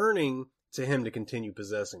returning to him to continue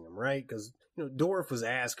possessing them, right? Because, Dorff was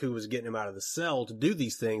asked who was getting him out of the cell to do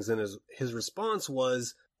these things, and his response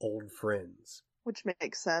was, old friends. Which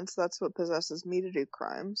makes sense. That's what possesses me to do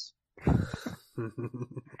crimes.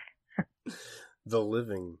 The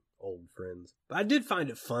living old friends. But I did find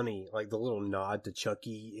it funny, the little nod to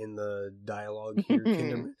Chucky in the dialogue here.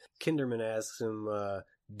 Kinderman asks him,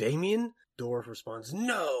 Damien? Dorff responds,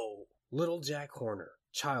 no! Little Jack Horner.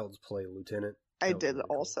 Child's play, Lieutenant. I That was did really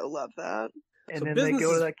cool. also love that. And So then they business go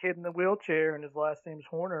to is- that kid in the wheelchair, and his last name's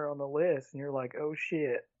Horner on the list, and you're like, oh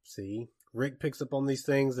shit. See? Rick picks up on these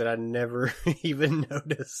things that I never even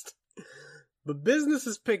noticed. But business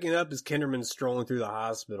is picking up as Kinderman's strolling through the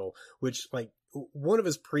hospital, which, one of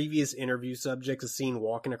his previous interview subjects is seen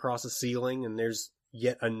walking across the ceiling, and there's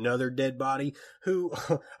yet another dead body who,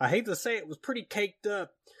 I hate to say it, was pretty caked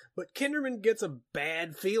up. But Kinderman gets a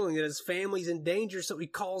bad feeling that his family's in danger, so he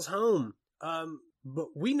calls home.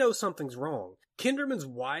 But we know something's wrong. Kinderman's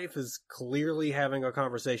wife is clearly having a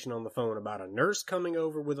conversation on the phone about a nurse coming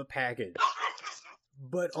over with a package.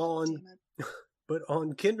 But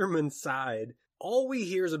on Kinderman's side, all we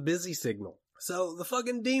hear is a busy signal. So the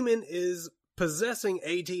fucking demon is possessing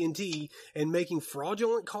AT&T and making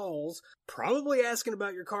fraudulent calls, probably asking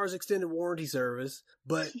about your car's extended warranty service,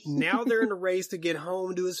 but now they're in a race to get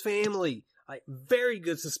home to his family. Very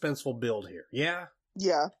good suspenseful build here. Yeah?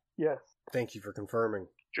 Yeah, Yes. Thank you for confirming.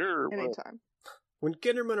 Sure. Well, anytime. When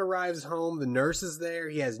Kinderman arrives home, the nurse is there.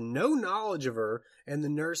 He has no knowledge of her, and the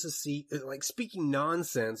nurse is speaking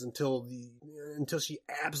nonsense until she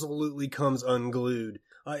absolutely comes unglued.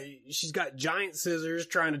 She's got giant scissors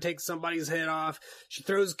trying to take somebody's head off. She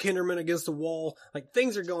throws Kinderman against the wall.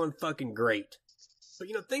 Things are going fucking great.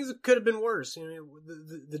 But things could have been worse.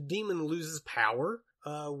 The demon loses power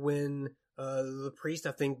when the priest,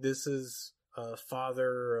 I think this is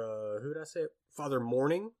Father, who did I say? Father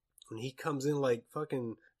Morning. When he comes in like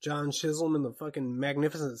fucking John Chisholm in the fucking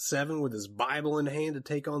Magnificent Seven with his Bible in hand to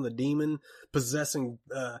take on the demon possessing,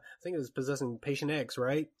 I think it was possessing Patient X,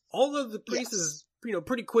 right? Although the priest is,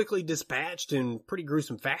 pretty quickly dispatched in pretty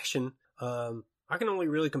gruesome fashion, I I can only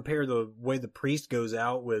really compare the way the priest goes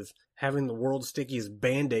out with having the world's stickiest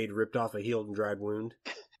Band-Aid ripped off a healed and dried wound.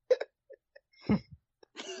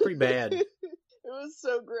 Pretty bad. It was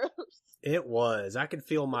so gross. It was. I could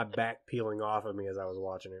feel my back peeling off of me as I was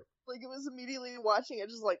watching it. Like, it was immediately watching it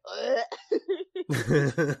just like,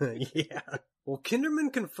 Yeah. Well,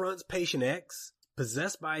 Kinderman confronts patient X,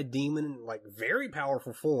 possessed by a demon in, like, very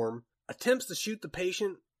powerful form, attempts to shoot the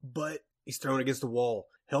patient, but he's thrown against the wall,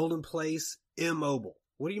 held in place, immobile.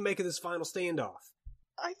 What do you make of this final standoff?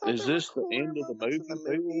 I thought Is there this were the end of the moments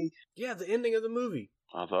in movie? Yeah, the ending of the movie.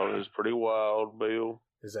 I thought it was pretty wild, Bill.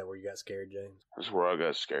 Is that where you got scared, James? That's where I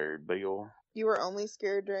got scared, Bill. You were only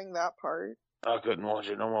scared during that part? I couldn't watch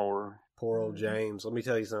it no more. Poor old James. Let me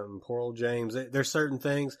tell you something. Poor old James. There's certain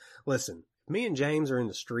things. Listen, me and James are in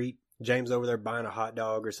the street. James over there buying a hot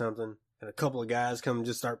dog or something. And a couple of guys come and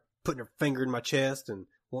just start putting their finger in my chest and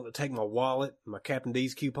want to take my wallet and my Captain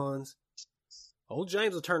D's coupons. Old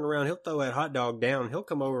James will turn around. He'll throw that hot dog down. He'll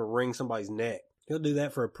come over and wring somebody's neck. He'll do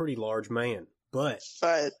that for a pretty large man. But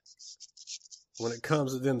when it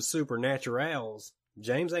comes to them supernaturals,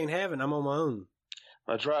 James ain't having. I'm on my own.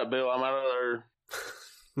 That's right, Bill. I'm out of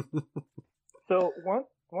there. So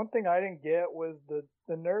one thing I didn't get was the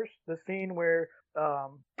nurse, the scene where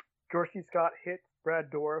George C. Scott hits Brad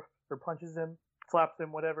Dourif or punches him, slaps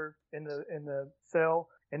him, whatever, in the cell,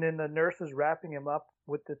 and then the nurse is wrapping him up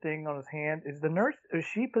with the thing on his hand. Is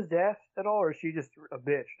she possessed at all, or is she just a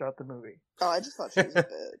bitch throughout the movie? Oh, I just thought she was a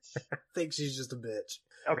bitch. I think she's just a bitch.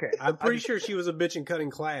 Okay. I'm pretty sure she was a bitch in Cutting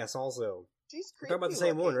Class also. She's We're creepy. talking about the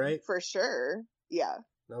same one, looking, right? For sure. Yeah.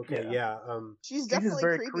 Okay, Yeah. yeah. She's just definitely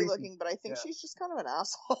very creepy creepy. looking, but I think Yeah. she's just kind of an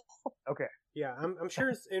asshole. Okay. Yeah, I'm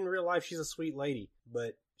sure in real life she's a sweet lady,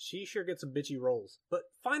 but she sure gets some bitchy roles. But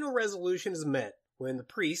final resolution is met when the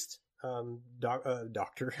priest,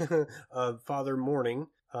 Doctor, Father Morning,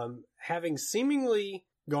 having seemingly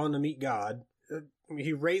gone to meet God,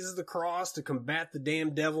 he raises the cross to combat the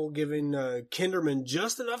damn devil, giving Kinderman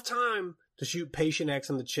just enough time to shoot Patient X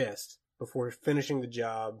in the chest before finishing the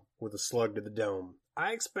job with a slug to the dome.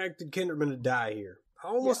 I expected Kinderman to die here. I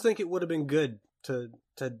almost think it would have been good to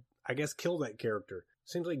I guess kill that character.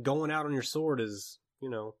 Seems like going out on your sword is,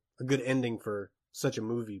 a good ending for such a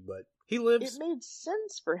movie, but he lives. It made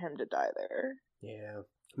sense for him to die there. Yeah.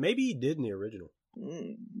 Maybe he did in the original.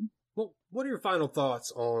 Well, what are your final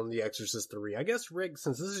thoughts on The Exorcist III? I guess, Rick,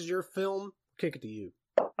 since this is your film, kick it to you.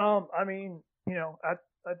 I mean,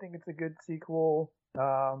 I think it's a good sequel.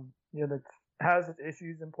 That has its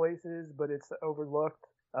issues in places, but it's overlooked.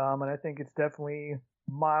 And I think it's definitely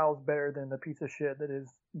miles better than the piece of shit that is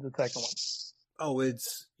the second one. Oh,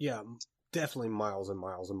 it's, definitely miles and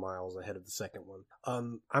miles and miles ahead of the second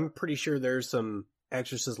one. I'm pretty sure there's some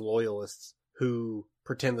Exorcist loyalists who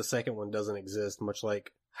pretend the second one doesn't exist, much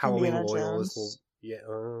like Halloween Indiana loyalists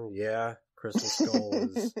will. Crystal Skull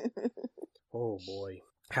is. Oh boy.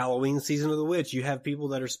 Halloween Season of the Witch, you have people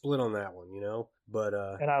that are split on that one, But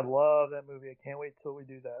And I love that movie. I can't wait till we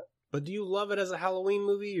do that. But do you love it as a Halloween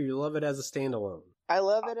movie or you love it as a standalone? I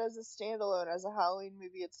love it as a standalone. As a Halloween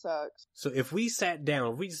movie, it sucks. So if we sat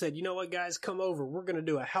down, if we said, you know what, guys, come over, we're going to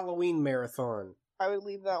do a Halloween marathon. I would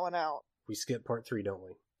leave that one out. We skip part 3, don't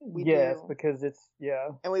we? We yes, do. because it's,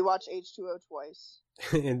 And we watch H2O twice.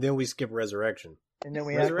 And then we skip Resurrection. And then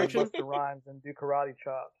we have to Resurrection? bust the rhymes and do karate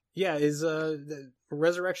chops. Yeah,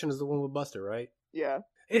 Resurrection is the one with Buster, right? Yeah.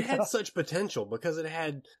 It had such potential because it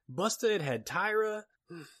had Buster, it had Tyra.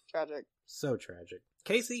 Tragic. So tragic.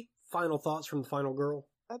 Casey, final thoughts from the final girl?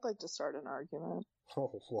 I'd like to start an argument.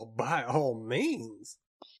 Oh, well, by all means.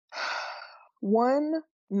 One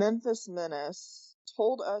Memphis Menace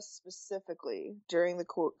told us specifically during the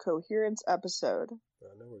Coherence episode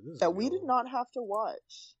I know where this is that we going. did not have to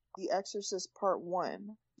watch The Exorcist Part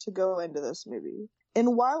 1 to go into this movie.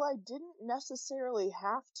 And while I didn't necessarily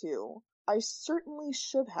have to, I certainly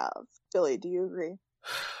should have. Billy, do you agree?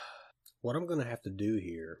 What I'm going to have to do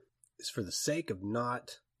here is for the sake of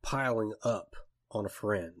not piling up on a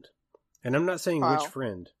friend. And I'm not saying which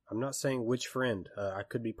friend. I'm not saying which friend. I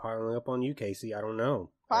could be piling up on you, Casey. I don't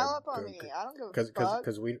know. Pile up on me. I don't give a fuck.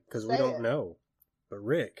 Because we Say don't it. know. But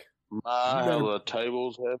Rick, How the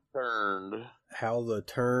tables have turned. how the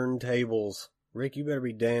turntables. Rick, you better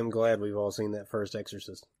be damn glad we've all seen that first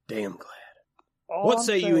Exorcist. Damn glad. What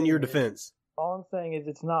say you in your defense? All I'm saying is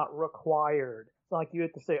it's not required. It's not like you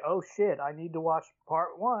have to say, oh shit, I need to watch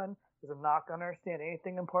part 1 because I'm not going to understand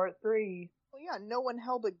anything in part 3. Well, yeah, no one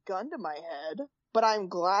held a gun to my head, but I'm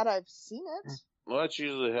glad I've seen it. Well, that's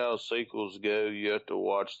usually how sequels go. You have to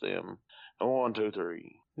watch them. 1, 2,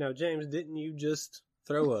 3. Now, James, didn't you just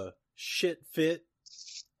throw a shit fit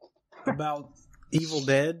about Evil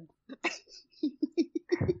Dead?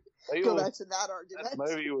 Go back to that argument. That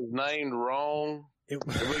movie was named wrong It,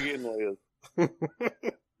 to begin with.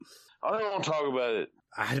 I don't want to talk about it.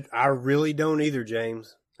 I really don't either,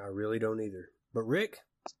 James. I really don't either. But Rick,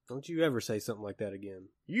 don't you ever say something like that again.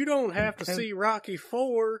 You don't have to see Rocky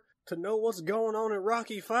 4 to know what's going on in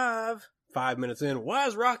Rocky 5. 5 minutes in, why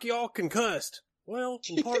is Rocky all concussed? Well,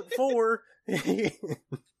 in part 4...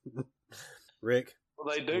 Rick?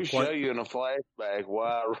 Well, they do show you in a flashback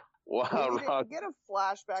why We Rocky... didn't get a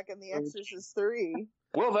flashback in The Exorcist III.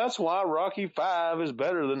 Well, that's why Rocky 5 is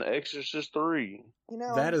better than Exorcist 3. You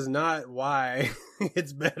know, That is not why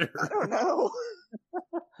it's better. I don't know.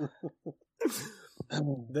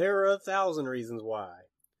 There are 1,000 reasons why.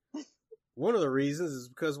 One of the reasons is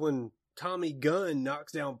because when Tommy Gunn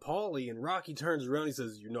knocks down Paulie and Rocky turns around, he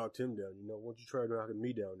says, "You knocked him down. You know, why don't you try knocking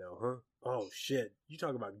me down now, huh?" Oh, shit. You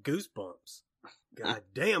talk about goosebumps. God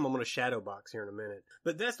damn, I'm going to shadow box here in a minute.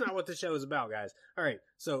 But that's not what this show is about, guys. All right,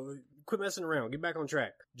 so quit messing around. Get back on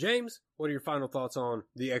track. James, what are your final thoughts on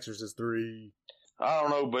The Exorcist III? I don't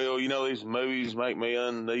know, Bill. You know, these movies make me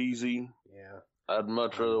uneasy. Yeah. I'd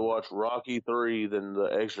much rather watch Rocky 3 than The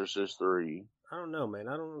Exorcist 3. I don't know, man.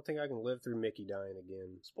 I don't think I can live through Mickey dying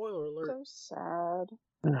again. Spoiler alert. So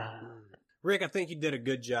sad. Rick, I think you did a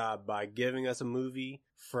good job by giving us a movie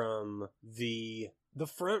from the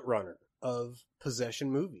front runner of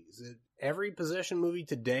possession movies. Every possession movie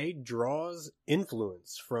today draws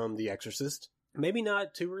influence from The Exorcist. Maybe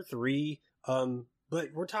not 2 or 3, but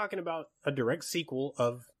we're talking about a direct sequel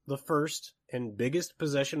of the first and biggest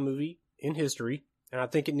possession movie in history, and I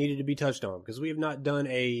think it needed to be touched on because we have not done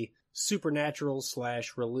a supernatural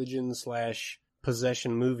 / religion /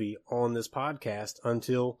 possession movie on this podcast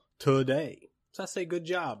until today. So I say good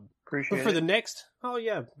job. Appreciate But for it. the next, oh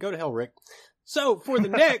yeah, go to hell, Rick. So for the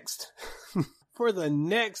next, for the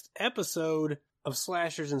next episode of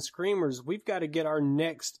Slashers and Screamers, we've got to get our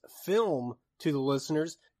next film to the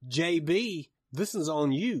listeners. JB, this is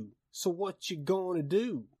on you. So what you gonna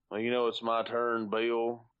do? Well, you know, it's my turn,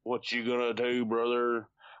 Bill. What you gonna do, brother,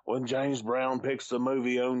 when James Brown picks the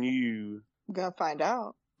movie on you? I'm gonna find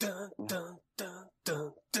out. Dun, dun, dun,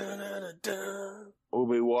 dun, dun, dun, dun. We'll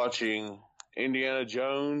be watching Indiana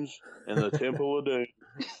Jones and the Temple of Doom.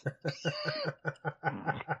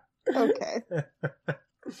 Okay.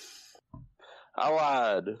 I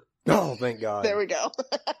lied. Oh, thank God. There we go.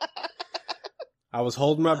 I was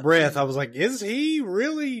holding my breath. I was like, is he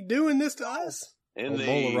really doing this to us? In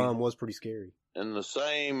Bolaram was pretty scary. in the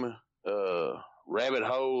same rabbit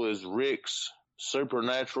hole as Rick's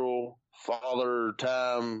supernatural father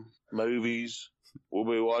time movies, we'll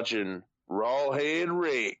be watching Rawhead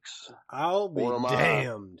Rex. I'll be One of my-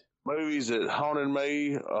 damned. Movies that haunted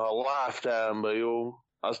me a lifetime, Bill.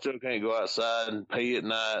 I still can't go outside and pee at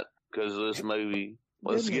night because of this movie.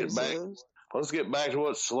 Let's Good get news back. is- Let's get back to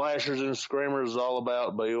what Slashers and Screamers is all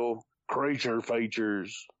about, Bill. Creature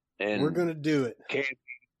features and We're gonna do it.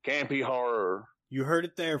 campy horror. You heard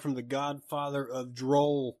it there from the godfather of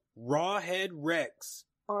droll, Rawhead Rex.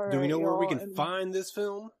 All Do we right, know where we y'all, can and find this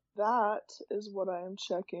film? That is what I am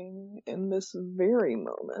checking in this very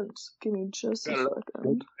moment. Give me just a Got it.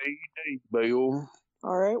 second. DVD, Bill.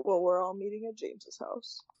 All right, well, we're all meeting at James's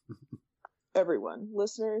house. Everyone,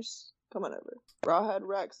 listeners, come on over. Rawhead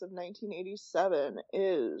Rex of 1987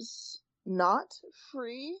 is not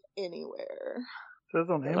free anywhere. Says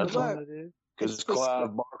on That's Amazon right. it is. Because It's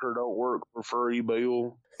Clive Barker don't work for free,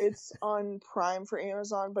 Bill. It's on Prime for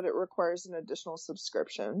Amazon, but it requires an additional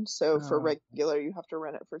subscription. So for Oh. regular, you have to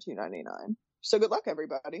rent it for $2.99. So good luck,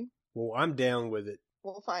 everybody. Well, I'm down with it.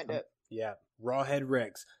 We'll find it. Yeah, Rawhead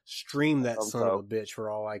Rex. Stream that I'm son of a bitch for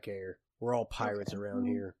all I care. We're all pirates Okay. around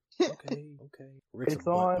here. Okay. Rick's It's a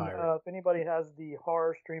butt on, pirate. if anybody has the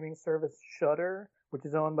horror streaming service Shudder, which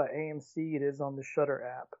is owned by AMC, it is on the Shudder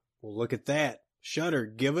app. Well, look at that. Shudder,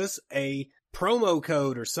 give us a promo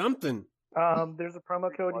code or something. There's a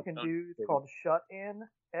promo code you can do. It's called SHUTIN,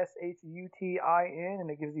 SHUTIN, and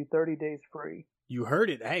it gives you 30 days free. You heard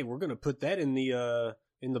it. Hey, we're gonna put that in the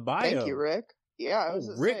bio. Thank you, Rick. Yeah, I Oh, was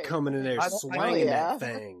gonna Rick say. coming in there I don't- swinging yeah. that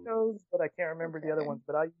thing. Those, but I can't remember the other Okay. ones.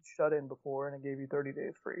 But I used SHUTIN before, and it gave you 30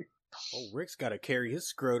 days free. Oh, Rick's got to carry his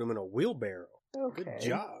scrotum in a wheelbarrow. Okay. Good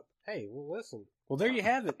job. Hey, well, listen. Well, there you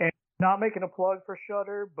have it. Not making a plug for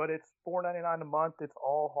Shudder, but it's $4.99 a month. It's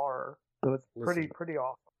all horror, so it's Listen. pretty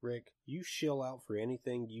awesome. Rick, you shill out for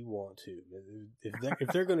anything you want to. If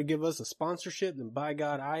they're going to give us a sponsorship, then by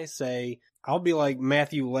God, I say, I'll be like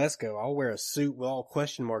Matthew Lesko. I'll wear a suit with all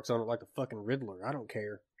question marks on it like a fucking Riddler. I don't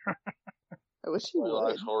care. I wish he He would.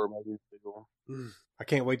 likes horror movies too. I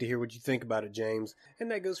can't wait to hear what you think about it, James. And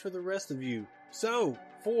that goes for the rest of you. So,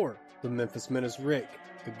 for the Memphis Menace Rick,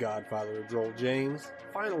 the Godfather of Droll James,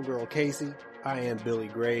 Final Girl Casey, I am Billy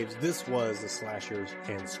Graves. This was the Slashers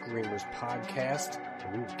and Screamers podcast.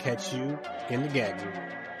 And we will catch you in the gag room.